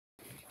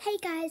Hey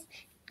guys,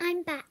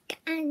 I'm back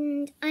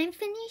and I'm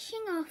finishing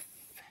off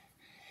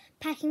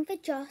packing for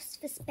Joss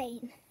for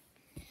Spain.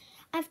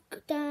 I've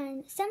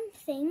done some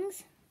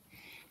things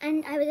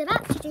and I was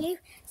about to do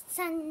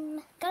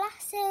some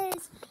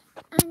glasses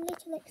and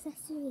little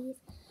accessories.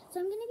 So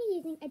I'm going to be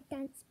using a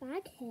dance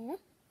bag here.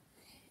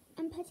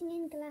 I'm putting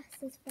in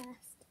glasses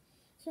first.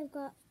 So I've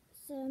got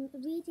some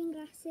reading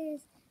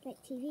glasses, like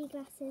TV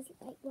glasses,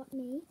 like what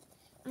me.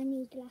 I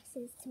need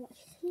glasses to watch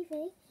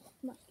TV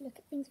and look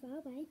at things far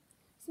away.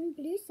 Some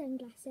blue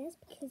sunglasses,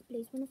 because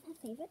blue is one of her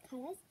favourite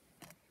colours,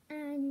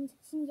 and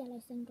some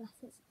yellow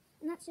sunglasses.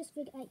 And that's just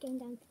for like going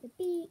down to the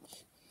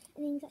beach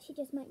and things that she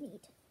just might need.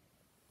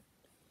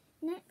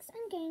 Next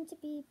I'm going to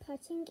be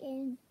putting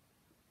in,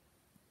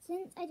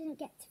 since I didn't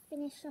get to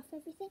finish off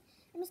everything,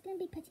 I'm just going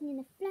to be putting in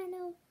a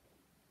flannel.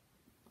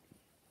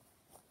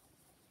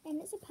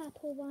 And it's a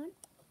purple one.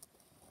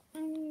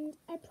 And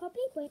I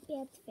probably won't be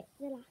able to fit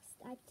the last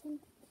item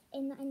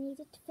in that I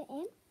needed to fit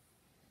in.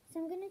 So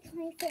I'm going to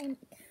try and fit in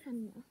a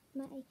camera,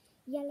 my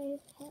yellow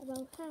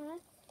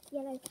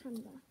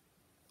camera.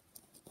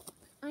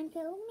 I'm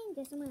filming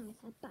this on my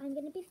iPad, but I'm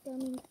going to be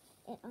filming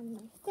it on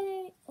my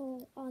phone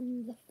or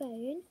on the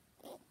phone,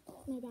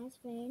 my dad's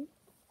phone,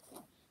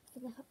 for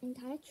the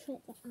entire trip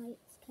that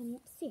is coming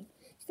up soon.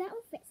 So that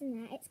all fits in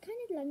there. It's kind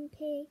of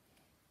lumpy,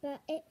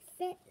 but it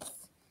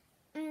fits,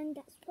 and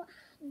that's what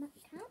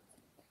counts.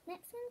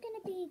 Next I'm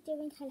going to be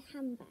doing her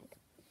handbag.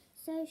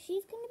 So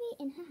she's going to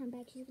be in her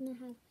handbag, she's going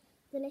to have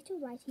the little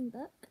writing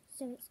book,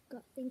 so it's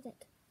got things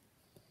like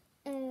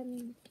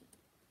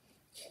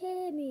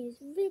cheer moves,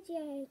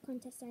 video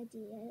contest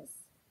ideas,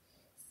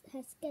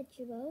 her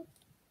schedule,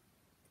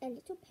 a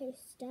little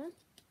poster,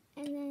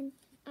 and then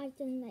I've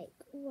done like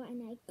what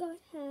I got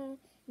her,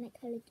 like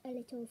a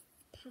little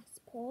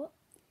passport,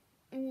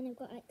 and then I've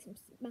got like some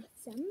math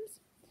sums.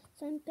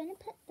 So I'm going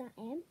to put that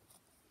in.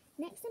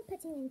 Next I'm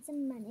putting in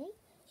some money.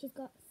 She's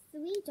got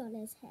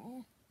 $3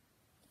 here.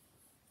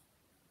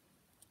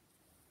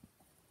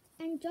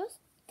 And Joss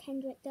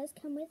Kendrick does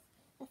come with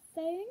a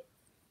phone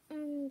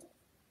and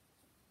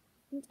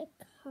a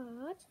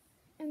card,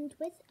 and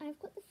I've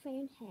got the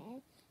phone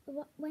here, but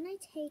when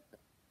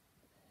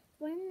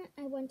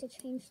I want to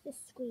change the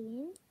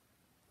screen,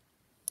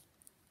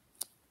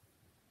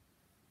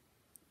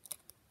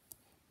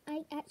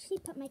 I actually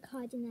put my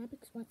card in there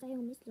because once I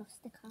almost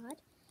lost the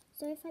card.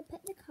 So if I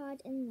put the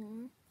card in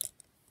there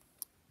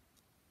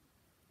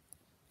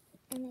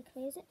and I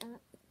close it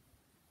up,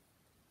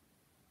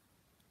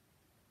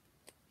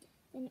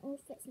 then it all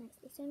fits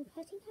nicely. So I'm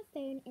putting her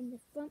phone in the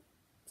front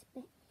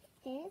bit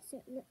here, so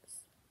it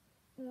looks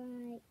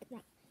like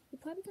that. You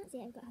probably can't see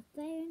it. I've got her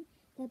phone,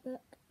 the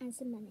book, and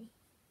some money.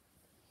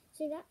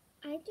 So that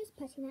I'm just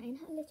putting that in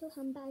her little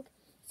handbag,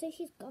 so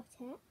she's got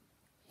it.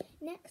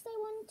 Next, I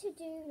want to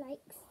do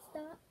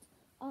start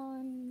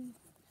on.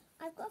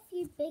 I've got a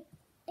few big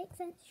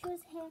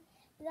essentials here,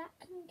 but that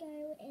can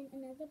go in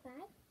another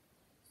bag.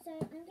 So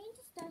I'm going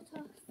to start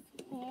off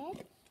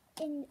here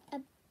in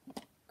a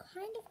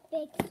kind of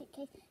big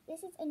suitcase.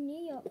 This is a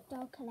New York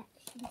Doll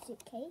Collection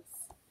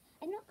suitcase.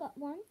 I've not got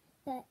one,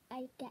 but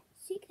I get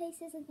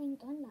suitcases and things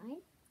online.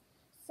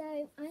 So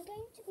I'm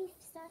going to be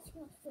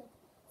starting off with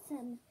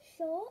some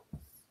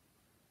shorts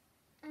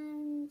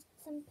and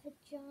some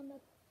pajama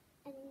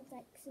and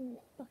like some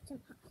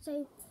bottom up.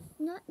 So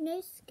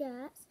no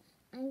skirts.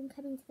 I'm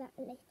coming to that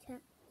later.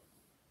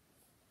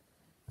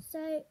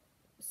 So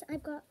I'm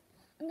going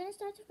to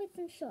start off with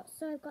some shorts.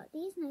 So I've got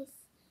these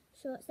nice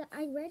shorts that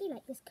I really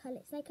like this colour.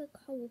 It's like a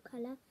coral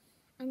colour,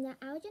 and they're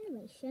our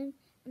generation,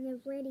 and they're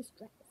really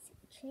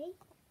stretchy.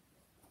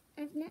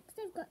 And next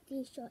I've got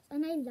these shorts,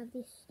 and I love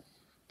these.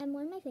 And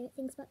one of my favourite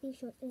things about these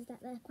shorts is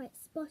that they're quite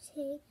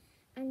spotty,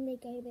 and they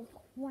go with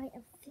quite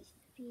a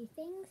few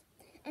things.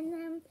 And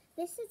then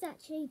this is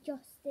actually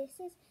Joss. This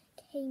is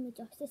came with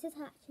Joss. This is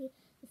actually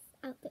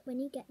the outfit when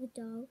you get the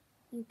doll.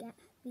 You get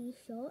these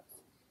shorts,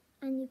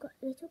 and you've got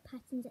little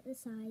patterns at the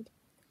side,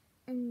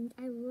 and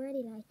I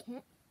really like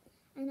it.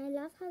 And I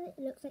love how it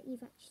looks like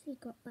you've actually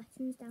got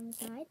buttons down the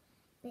side,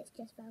 but it's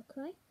just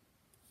Velcro.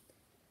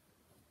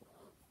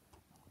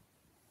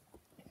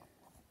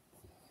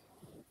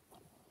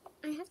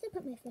 I have to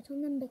put my foot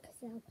on them because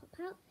they'll pop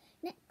out.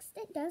 Next,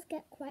 it does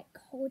get quite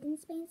cold in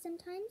Spain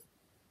sometimes,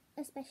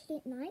 especially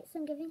at night, so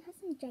I'm giving her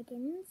some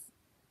jeggings.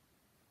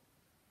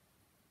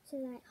 So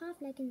like half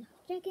leggings,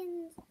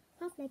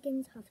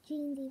 half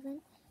jeans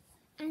even.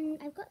 And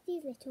I've got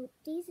these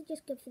are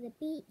just good for the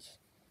beach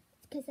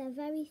because they're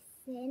very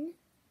thin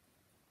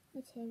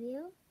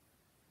material.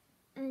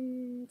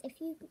 And if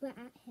you were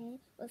at here,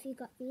 or if you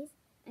got these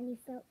and you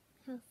felt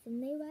how thin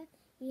they were,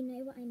 you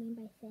know what I mean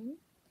by thin.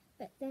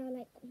 But they're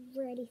like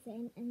really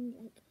thin, and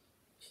like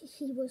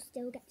she will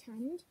still get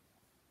tanned.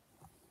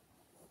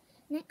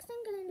 Next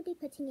I'm going to be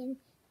putting in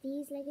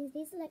these leggings.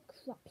 These are like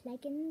crop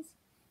leggings,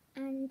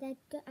 and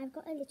I've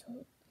got a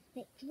little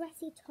like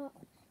dressy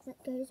top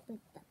that goes with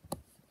them.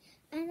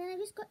 And then I've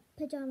just got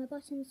pajama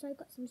bottoms, so I've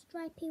got some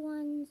stripy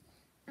ones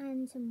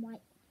and some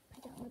white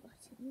pajama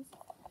bottoms.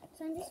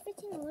 So I'm just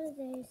fitting all of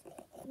those.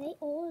 They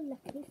all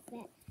luckily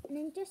fit, and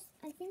I'm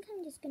I think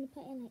I'm just going to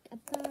put in like a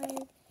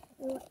bow,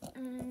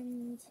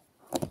 and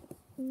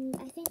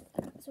I think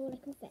that's all I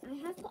can fit. I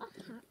have got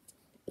a hat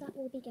that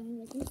will be going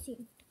with me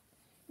soon.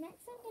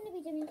 Next I'm going to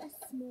be doing a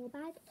small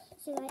bag,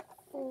 so like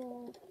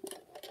for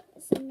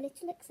some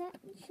little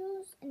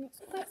essentials, and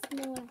it's quite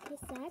small like I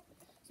said.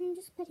 So I'm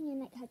just putting in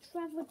like her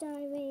travel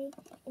diary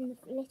in the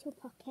little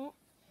pocket,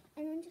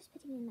 and I'm just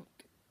putting in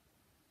like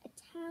a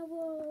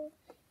towel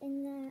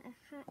in there,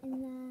 a hat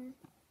in there,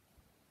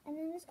 and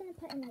then I'm just going to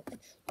put in like a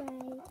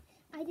tray.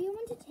 I do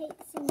want to take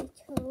some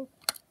little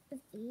of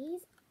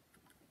these,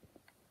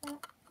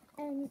 but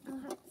I'll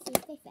have to see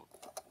if they fit.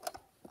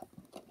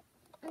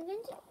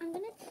 I'm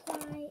going to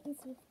try and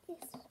see if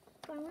this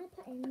what I want to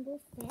put in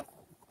will fit.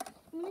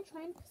 I'm going to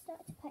try and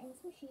start to put in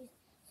some shoes.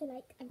 So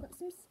like I've got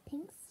some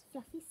pink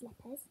fluffy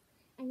slippers,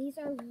 and these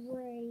are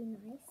really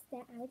nice.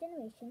 They're our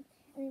generation,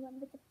 and they went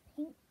with the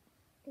pink,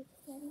 with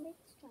stripy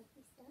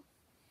stuff.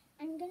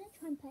 I'm going to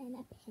try and put in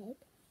a pig.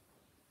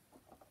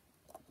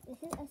 This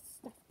is a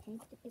stuffed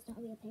pig. It's not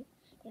a real pig.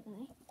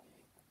 Goodbye.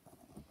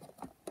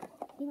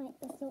 You might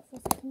have thought for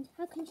a second,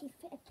 how can she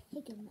fit a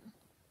pig in there?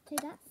 So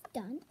that's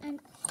done,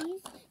 and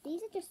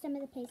these are just some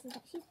of the places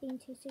that she's been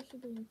to. So she's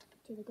been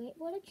to the Great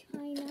Wall of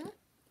China,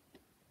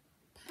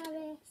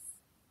 Paris,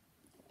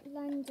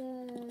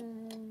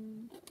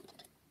 London.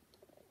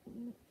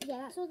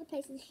 Yeah, that's all the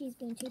places she's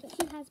been to, but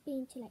she has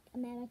been to like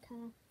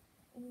America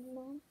and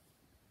more.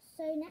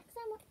 So next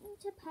I want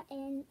to put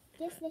in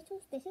this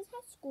is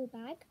her school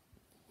bag,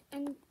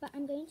 but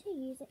I'm going to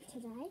use it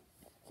today.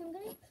 So I'm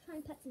going to try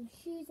and put some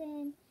shoes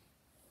in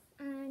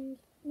and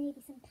maybe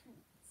some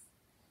pants.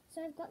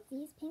 So I've got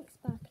these pink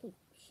sparkly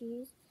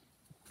shoes,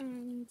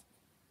 and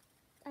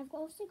I've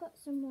also got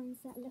some ones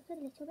that look a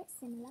little bit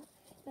similar,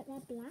 but they're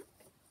black.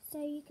 So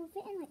you can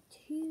fit in like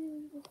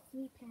 2 or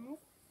 3 pairs.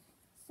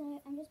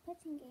 So I'm just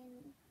putting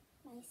in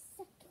my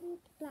second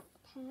black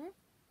pair.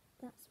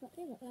 That's what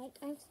they look like.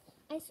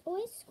 I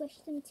always squish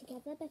them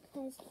together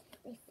because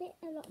they fit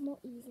a lot more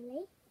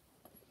easily.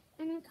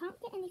 And I can't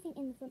fit anything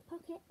in the front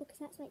pocket because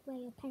that's like where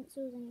your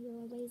pencils and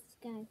your erasers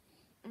go.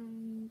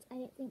 And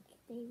I don't think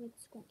they would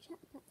scrunch up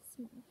that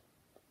small.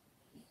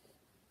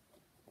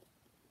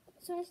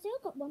 So I've still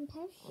got 1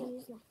 pair of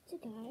shoes left to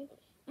go,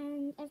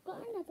 and I've got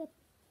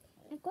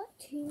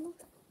 2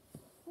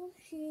 more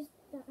shoes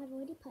that I've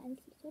already put in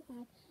this little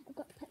bag. I've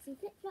got to put some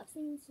flip-flops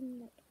and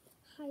some like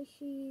high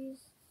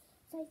shoes.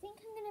 So I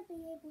think I'm going to be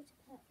able to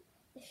put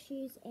the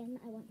shoes in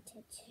I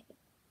wanted to.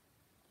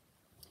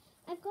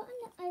 I've got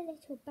a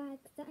little bag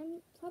that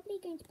I'm probably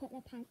going to put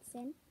their pants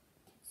in.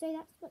 So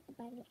that's what the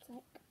bag looks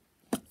like.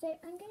 So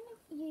I'm going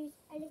to use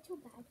a little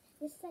bag.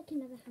 This is like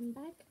another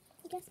handbag,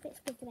 I guess, but it's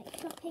good for like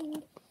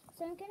shopping.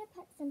 So I'm going to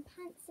put some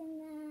pants in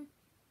there.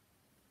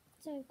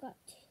 So I've got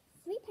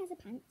 3 pairs of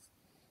pants,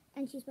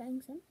 and she's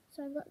wearing some.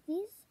 So I've got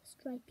these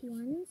stripy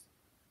ones.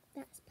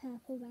 That's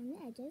purple around the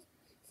edges.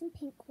 Some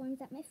pink ones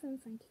that my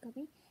friend Frankie got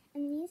me.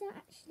 And these are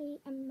actually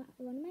one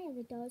of my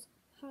other dolls,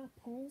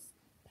 Harper's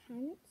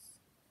pants.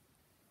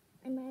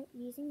 And we're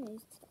using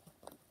those today.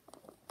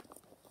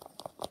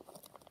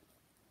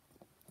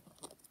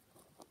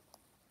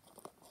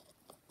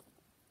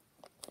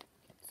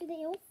 So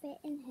they all fit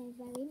in here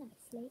very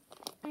nicely.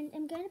 And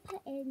I'm going to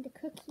put in the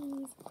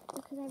cookies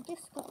because I've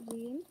just got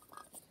room.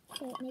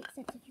 So it makes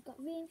sense if you've got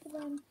room for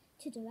them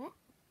to do it.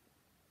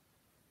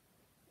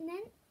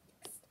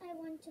 Next I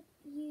want to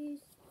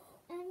use,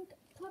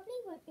 probably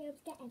won't be able to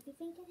get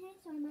everything in here,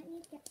 so I might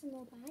need to get some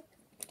more bags.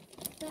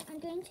 But I'm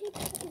going to,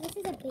 this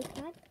is a big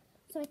bag,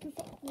 so I can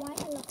fit quite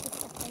a lot of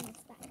stuff in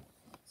this bag.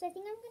 So I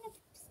think I'm going to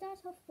start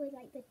off with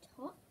like the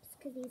tops,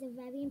 because these are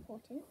very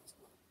important.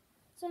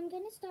 So I'm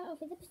going to start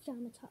off with the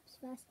pyjama tops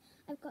first.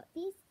 I've got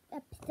these,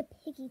 the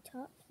piggy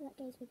top that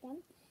goes with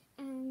them,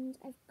 and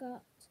I've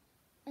got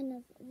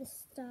the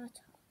star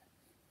top.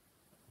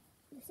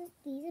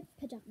 These are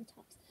pyjama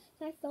tops.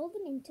 So I fold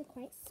them into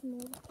quite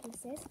small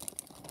pieces,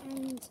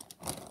 and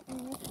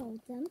then I fold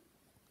them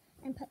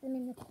and put them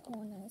in the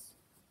corners.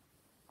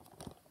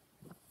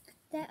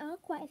 There are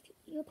quite a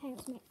few, your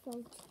parents might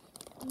fold,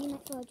 you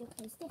might fold your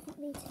clothes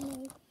differently to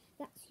me.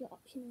 That's your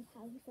option of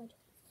how you fold your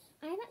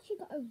clothes. I've actually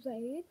got a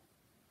robe.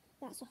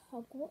 That's a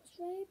Hogwarts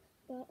robe,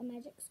 or a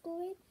magic school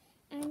robe,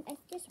 and I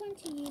just want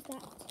to use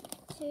that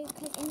too,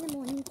 because in the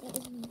morning it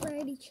is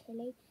really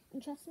chilly,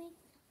 and trust me,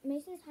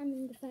 most of the time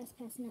I'm the first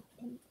person up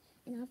in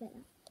our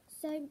villa.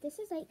 So this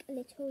is like a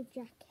little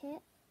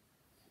jacket,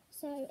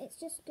 so it's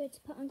just good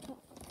to put on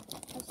top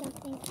of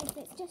something if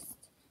it's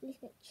just a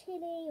little bit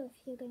chilly, or if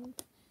you're going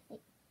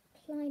like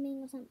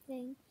climbing or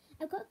something.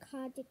 I've got a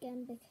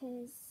cardigan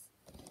because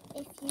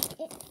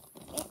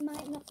it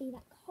might not be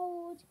that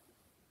cold,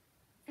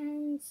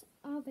 and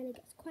our villa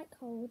gets quite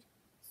cold,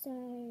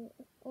 so,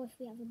 or if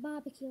we have a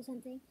barbecue or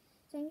something.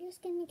 So I'm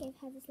just going to give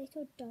her this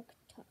little dog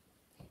top,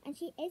 and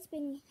she is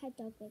bringing her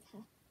dog with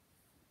her.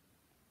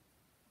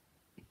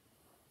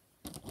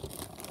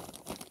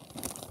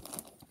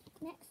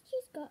 Next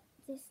she's got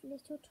this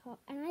little top,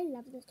 and I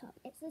love this top.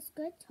 It's this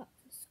good top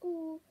for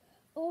school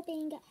or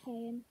being at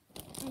home,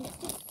 and it's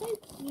just so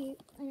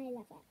cute, and I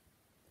love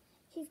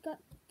it. she's got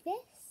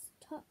this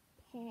top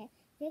here.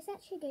 This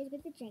actually goes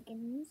with the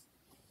jeggings,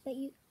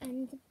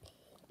 and the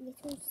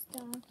little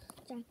star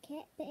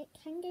jacket, but it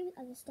can go with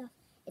other stuff.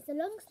 It's a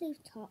long sleeve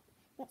top.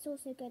 That's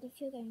also good if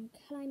you're going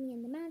climbing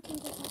in the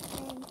mountains or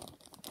something,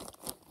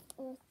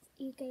 or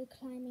you go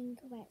climbing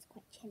where it's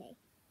quite chilly.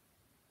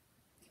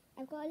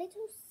 I've got a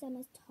little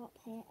summer top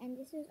here, and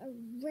this is a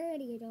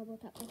really adorable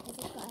top because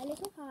it's got a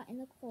little heart in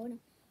the corner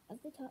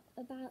of the top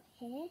about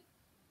here,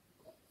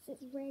 so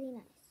it's really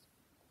nice.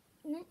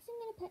 Next I'm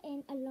going to put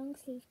in a long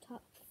sleeve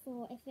top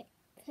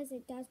because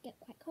it does get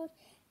quite cold,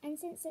 and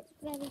since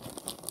we're going to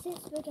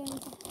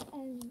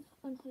on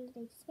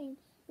holiday to Spain,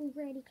 we're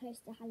really close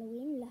to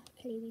Halloween.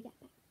 Luckily we get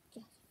back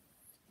just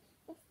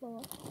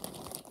before.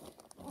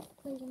 What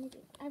we're going to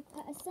do, I've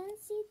put a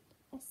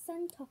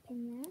sun top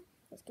in there.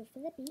 That's good for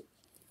the beach.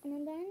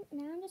 And then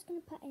now I'm just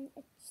going to put in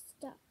a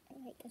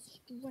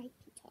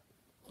stripy top.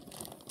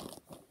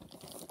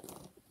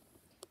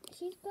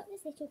 She's got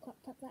this little crop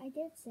top that I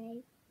did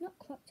say, not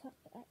crop top,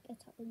 but like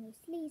a top with no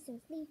sleeves, so a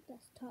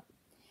sleeveless top.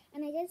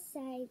 And I did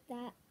say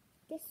that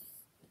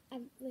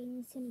I'm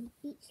wearing some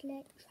beach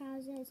leg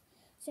trousers,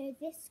 so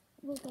this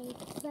will go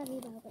very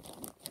well with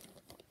them.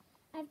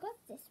 I've got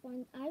this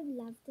one. I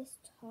love this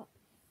top.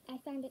 I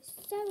found it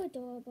so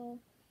adorable,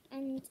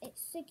 and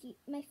it's so cute.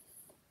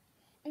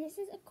 And this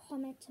is a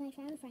comment to my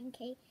friend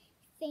Frankie.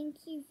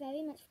 Thank you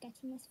very much for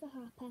getting this for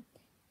Harper.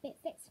 But it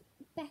fits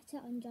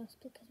better on Joss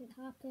because with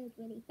Harper it's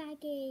really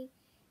baggy,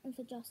 and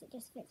for Joss it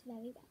just fits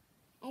very well.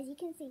 As you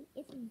can see,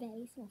 it's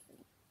very small for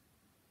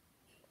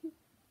me.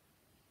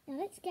 Now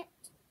let's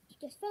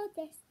just fold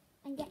this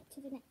and get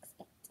to the next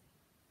bit.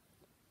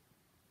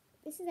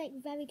 This is like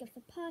very good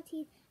for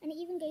parties, and it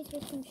even goes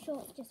with some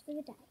shorts just for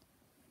the day.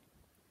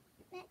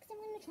 Next I'm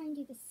going to try and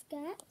do the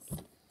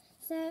skirts.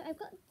 So I've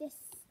got this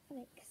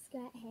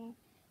skirt here.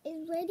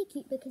 It's really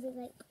cute because it's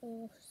like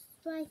all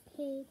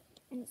stripy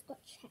and it's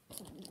got checks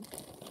on it.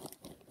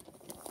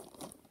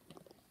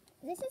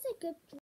 This is a good